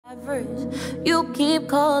You keep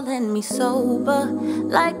calling me sober,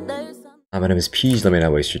 like there's Hi, my name is PeeJ. Let me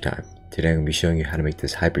not waste your time. Today I'm going to be showing you how to make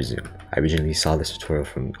this hyper zoom. I originally saw this tutorial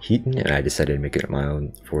from Heaton and I decided to make it my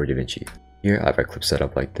own for DaVinci. Here I have our clip set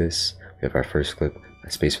up like this. We have our first clip,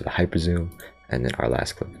 a space for the hyper zoom, and then our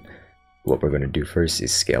last clip. What we're going to do first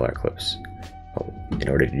is scale our clips. In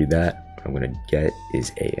order to do that, what I'm going to get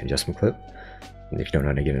is an adjustment clip. And if you don't know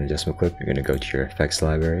how to get an adjustment clip, you're going to go to your effects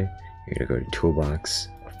library. You're going to go to Toolbox,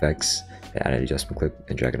 Effects, and add an adjustment clip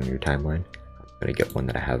and drag it on your timeline. I'm going to get one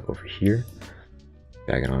that I have over here.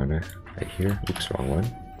 Drag it on there, right here. Oops, wrong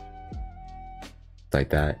one. Like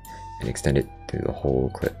that, and extend it through the whole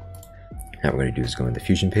clip. Now what we're going to do is go in the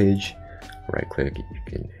Fusion page, right click, you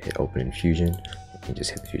can hit open in Fusion. You can just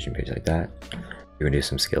hit the Fusion page like that. You're going to do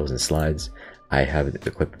some scales and slides. I have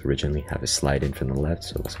the clip originally have a slide in from the left,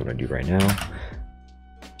 so that's what I'm going to do right now.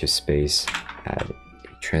 Just space, add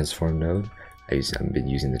a transform node. I've been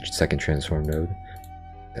using the second transform node.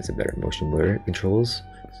 That's a better motion blur controls.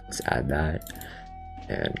 So let's add that,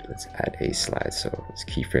 and let's add a slide. So let's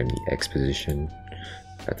keyframe the X position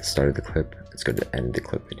at the start of the clip. Let's go to the end of the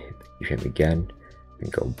clip and hit the keyframe again. We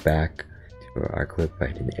can go back to our clip by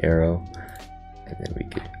hitting the arrow, and then we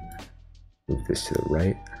could move this to the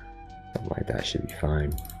right. Something like that should be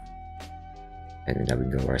fine. And then now we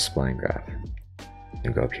can go to our spline graph.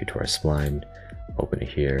 And go up here to our spline, open it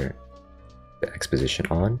here, the X position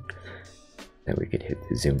on. Then we can hit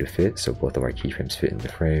the zoom to fit, so both of our keyframes fit in the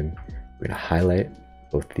frame. We're going to highlight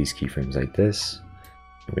both of these keyframes like this.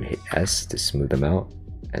 I'm going to hit S to smooth them out,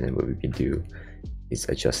 and then what we can do is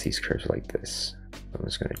adjust these curves like this. So I'm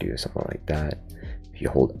just going to do something like that. If you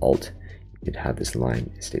hold Alt, you can have this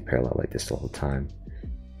line stay parallel like this the whole time,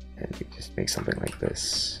 and you just make something like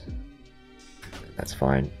this. That's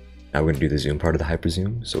fine. Now we're going to do the zoom part of the hyper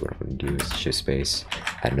zoom. So what I'm going to do is shift space,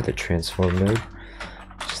 add another transform node.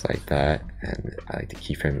 Just like that, and I like the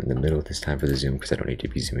keyframe in the middle this time for the zoom because I don't need to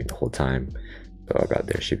be zooming the whole time. So about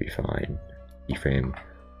there should be fine. Keyframe,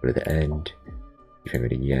 go to the end, keyframe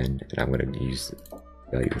it again, and I'm going to use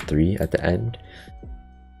value 3 at the end.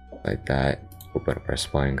 Like that, open up our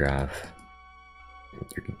spline graph.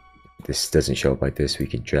 This doesn't show up like this, we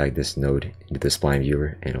can drag this node into the spline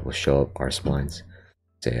viewer and it will show up our splines.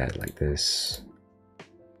 Say add like this,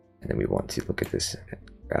 and then we want to look at this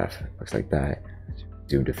graph, looks like that.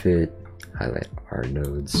 Zoom to fit, highlight our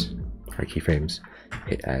nodes, our keyframes,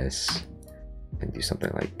 hit S, and do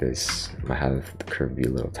something like this. I might have the curve be a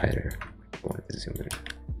little tighter. I wanted to zoom in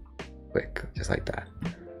quick, just like that.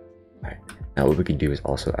 Alright, now what we can do is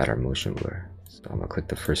also add our motion blur. So I'm gonna click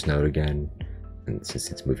the first node again, and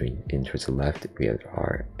since it's moving in towards the left, we have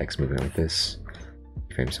our X moving like this.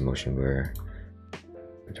 Keyframe some motion blur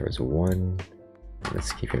towards 1.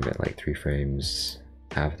 Let's keyframe it like 3 frames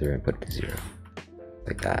after and put it to 0.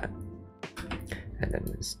 Like that, and then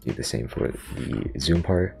let's do the same for the zoom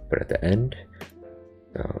part, but at the end.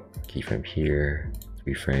 So keyframe here,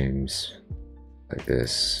 3 frames like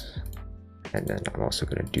this, and then I'm also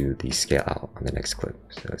going to do the scale out on the next clip.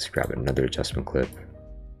 So let's grab another adjustment clip,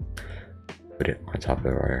 put it on top of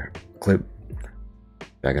our clip,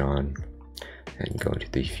 drag it on, and go into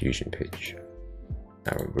the Fusion page.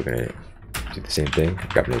 Now we're going to do the same thing,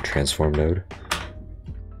 grab another transform node.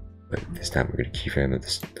 But this time we're going to keyframe at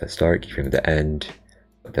the start, keyframe at the end.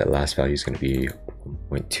 But that last value is going to be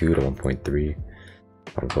 1.2 to 1.3.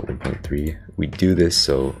 I'll put 1.3. We do this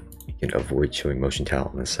so we can avoid showing motion tail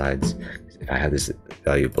on the sides. If I have this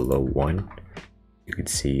value below 1, you could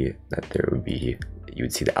see that there would be, you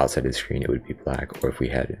would see the outside of the screen, it would be black. Or if we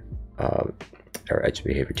had our edge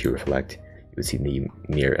behavior to reflect, you would see the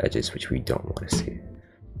mirror edges, which we don't want to see.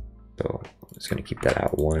 So I'm just going to keep that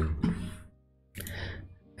at 1.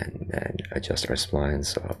 And then adjust our splines.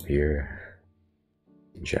 So up here,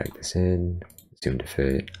 drag this in, zoom to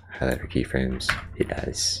fit, highlight our keyframes, hit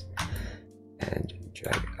S, and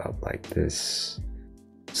drag it up like this.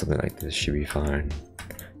 Something like this should be fine.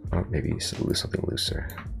 Or maybe something looser.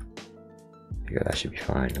 There you go, that should be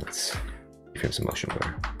fine. Let's keyframe some motion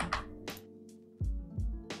blur.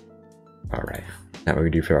 Alright, now what we're gonna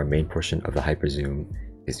do for our main portion of the hyper zoom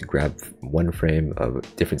is to grab 1 frame of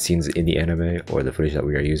different scenes in the anime or the footage that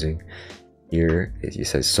we are using. Here it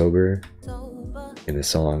says sober in the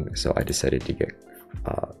song, so I decided to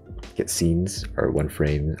get scenes or 1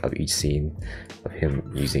 frame of each scene of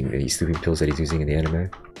him using the sleeping pills that he's using in the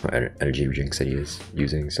anime, or energy drinks that he is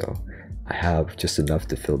using. So I have just enough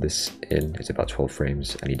to fill this in. It's about 12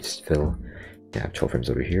 frames I need to fill. I have 12 frames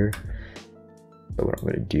over here. So what I'm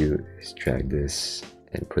going to do is drag this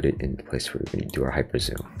and put it in the place where we're going to do our hyper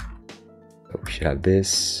zoom. So we should have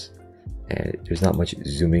this, and there's not much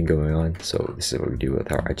zooming going on, so this is what we do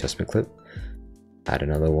with our adjustment clip. Add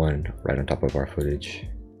another one right on top of our footage,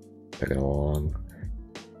 drag it along,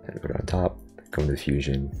 and put it on top, go into the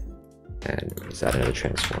fusion, and let's add another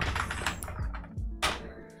transform.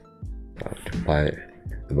 To apply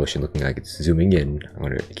the motion looking like it's zooming in, I'm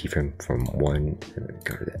going to keyframe from 1 and then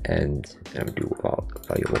go to the end, and I'm going to do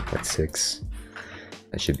value 1.6.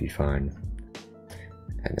 That should be fine.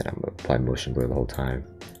 And then I'm going to apply motion blur the whole time.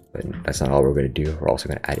 But that's not all we're going to do. We're also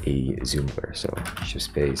going to add a zoom blur. So shift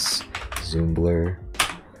space, zoom blur.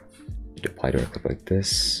 You apply to our clip like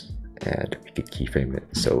this, and we could keyframe it.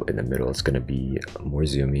 So in the middle it's going to be more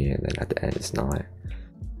zoomy, and then at the end it's not.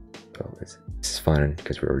 So this is fun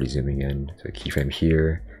because we're already zooming in. So keyframe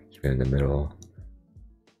here, keyframe in the middle.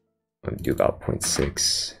 I'm going to do about 0.6,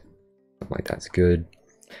 something like that's good.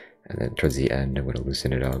 And then towards the end I'm going to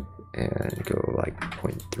loosen it up and go like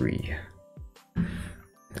 0.3.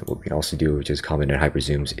 And what we can also do, which is common in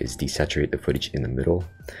hyperzooms, is desaturate the footage in the middle.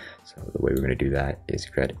 So the way we're going to do that is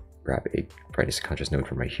grab a brightness and contrast node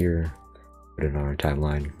from right here, put it on our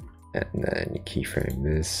timeline, and then keyframe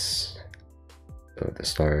this. So at the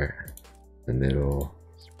start, the middle,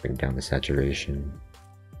 let's bring down the saturation,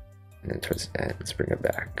 and then towards the end, let's bring it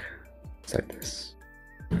back. It's like this.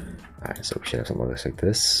 Alright, so we should have something that looks like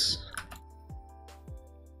this.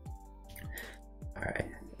 Alright,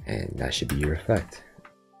 and that should be your effect.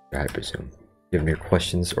 I presume. If you have any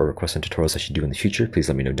questions or requests on tutorials I should do in the future, please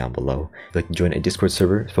let me know down below. If you'd like to join a Discord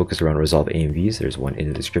server focused around Resolve AMVs, there's one in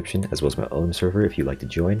the description, as well as my own server if you'd like to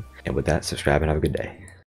join. And with that, subscribe and have a good day.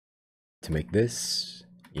 To make this,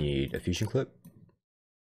 you need a fusion clip.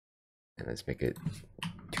 And let's make it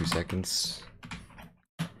 2 seconds.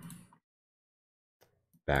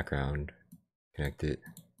 Background, connect it.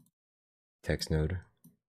 Text node,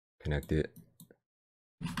 connect it.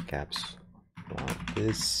 Caps. Want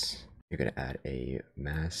this, you're going to add a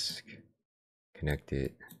mask, connect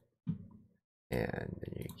it, and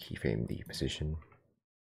then you keyframe the position,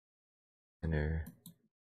 center,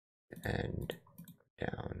 and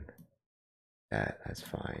down. That's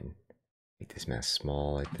fine. Make this mask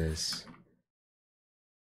small like this,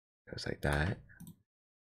 goes like that.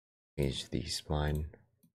 Change the spline,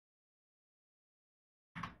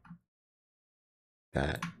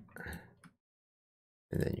 that.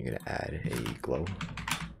 And then you're going to add a glow.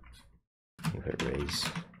 You put raise.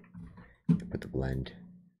 You put the blend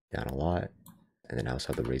down a lot. And then also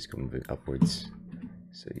have the raise go moving upwards.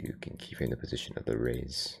 So you can keyframe the position of the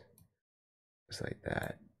raise. Just like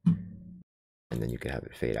that. And then you can have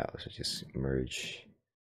it fade out. So just merge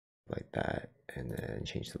like that. And then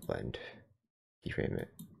change the blend. Keyframe it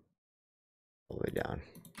all the way down.